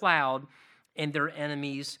in a cloud, and their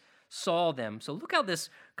enemies saw them. So look how this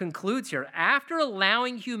concludes here. After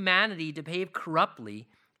allowing humanity to behave corruptly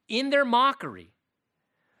in their mockery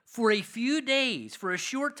for a few days, for a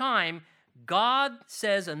short time, God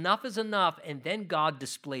says enough is enough, and then God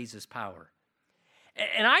displays his power.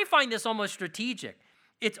 And I find this almost strategic.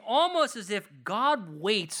 It's almost as if God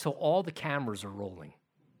waits till all the cameras are rolling.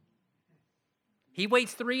 He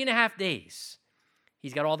waits 3.5 days.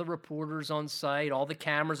 He's got all the reporters on site, all the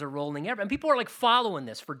cameras are rolling, and people are like following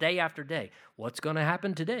this for day after day. What's going to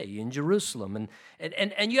happen today in Jerusalem?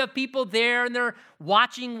 And you have people there, and they're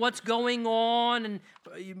watching what's going on and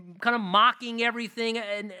kind of mocking everything.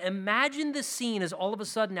 And imagine the scene as all of a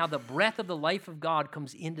sudden now the breath of the life of God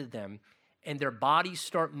comes into them, and their bodies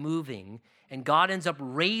start moving, and God ends up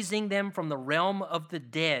raising them from the realm of the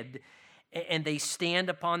dead, and they stand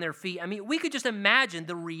upon their feet. I mean, we could just imagine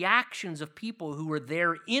the reactions of people who were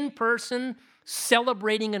there in person,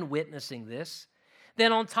 celebrating and witnessing this.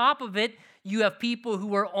 Then on top of it, you have people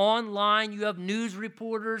who are online. You have news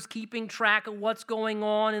reporters keeping track of what's going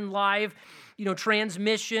on in live,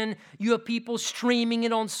 transmission. You have people streaming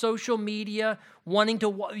it on social media, wanting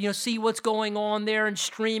to, see what's going on there and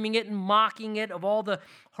streaming it and mocking it of all the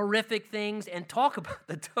horrific things. And talk about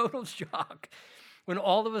the total shock when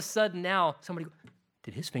all of a sudden now somebody goes,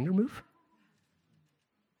 did his finger move?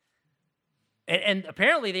 And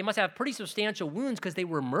apparently they must have pretty substantial wounds because they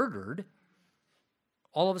were murdered.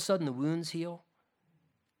 All of a sudden the wounds heal.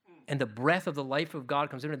 and the breath of the life of God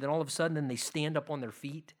comes in, and then all of a sudden, then they stand up on their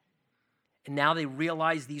feet. And now they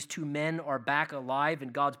realize these two men are back alive,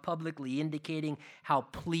 and God's publicly indicating how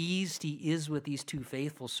pleased he is with these two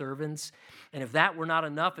faithful servants. And if that were not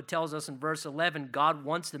enough, it tells us in verse 11, God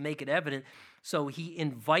wants to make it evident. So he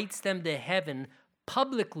invites them to heaven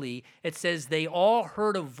publicly. It says they all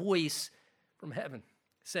heard a voice from heaven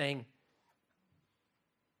saying,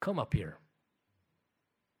 come up here.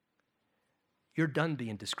 You're done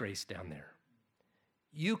being disgraced down there.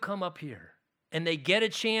 You come up here. And they get a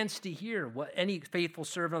chance to hear what any faithful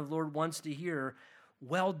servant of the Lord wants to hear.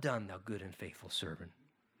 Well done, thou good and faithful servant.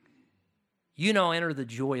 You now enter the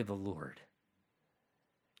joy of the Lord.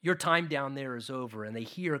 Your time down there is over. And they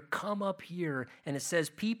hear, come up here. And it says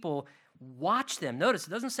people watch them. Notice,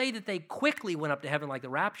 it doesn't say that they quickly went up to heaven like the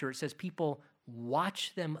rapture. It says people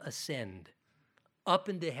watch them ascend up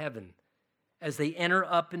into heaven as they enter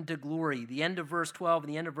up into glory. The end of verse 12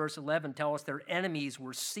 and the end of verse 11 tell us their enemies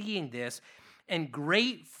were seeing this, and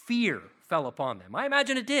great fear fell upon them. I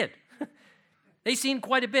imagine it did. They seen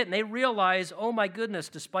quite a bit, and they realized, oh my goodness,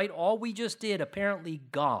 despite all we just did, apparently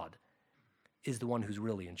God is the one who's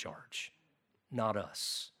really in charge, not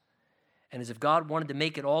us. And as if God wanted to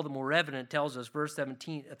make it all the more evident, it tells us, verse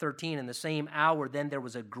 13, in the same hour, then there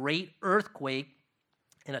was a great earthquake,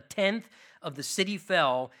 and a tenth of the city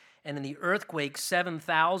fell, and in the earthquake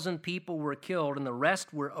 7,000 people were killed, and the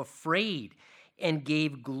rest were afraid and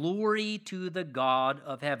gave glory to the God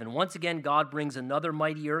of heaven. Once again, God brings another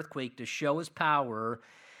mighty earthquake to show his power.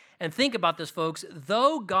 And think about this, folks.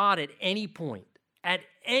 Though God at any point,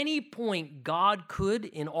 God could,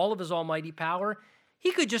 in all of his almighty power,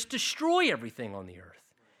 he could just destroy everything on the earth.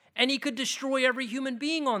 And he could destroy every human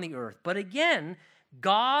being on the earth. But again,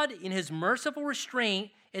 God, in his merciful restraint,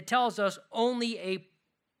 it tells us only a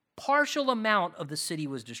partial amount of the city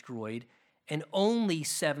was destroyed, and only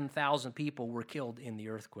 7,000 people were killed in the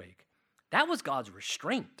earthquake. That was God's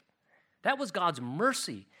restraint. That was God's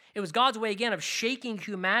mercy. It was God's way, again, of shaking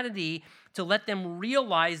humanity to let them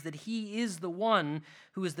realize that he is the one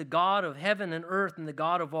who is the God of heaven and earth and the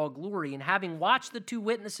God of all glory. And having watched the two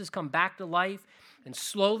witnesses come back to life and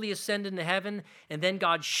slowly ascend into heaven, and then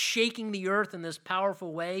God shaking the earth in this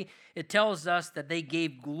powerful way, it tells us that they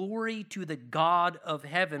gave glory to the God of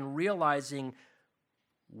heaven, realizing,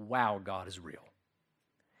 wow, God is real.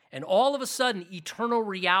 And all of a sudden, eternal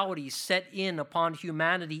reality set in upon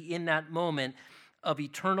humanity in that moment of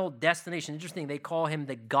eternal destination. Interesting, they call him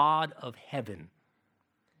the God of heaven,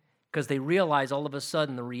 because they realize all of a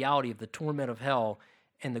sudden the reality of the torment of hell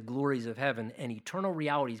and the glories of heaven, and eternal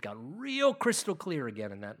realities got real crystal clear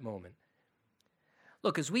again in that moment.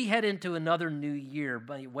 Look, as we head into another new year,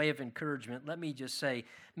 by way of encouragement, let me just say,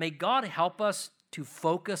 may God help us to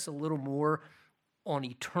focus a little more on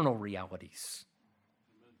eternal realities.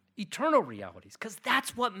 Eternal realities, because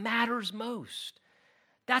that's what matters most.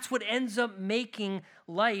 That's what ends up making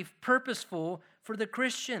life purposeful for the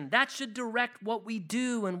Christian. That should direct what we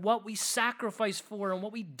do and what we sacrifice for and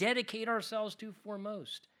what we dedicate ourselves to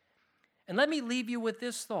foremost. And let me leave you with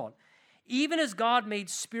this thought. Even as God made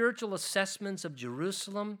spiritual assessments of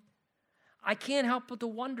Jerusalem, I can't help but to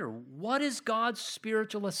wonder, what is God's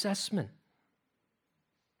spiritual assessment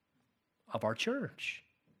of our church?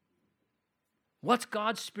 What's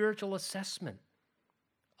God's spiritual assessment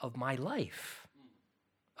of my life,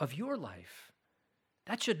 of your life?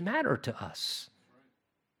 That should matter to us.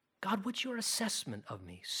 God, what's your assessment of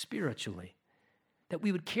me spiritually? That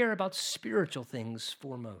we would care about spiritual things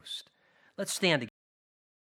foremost. Let's stand again.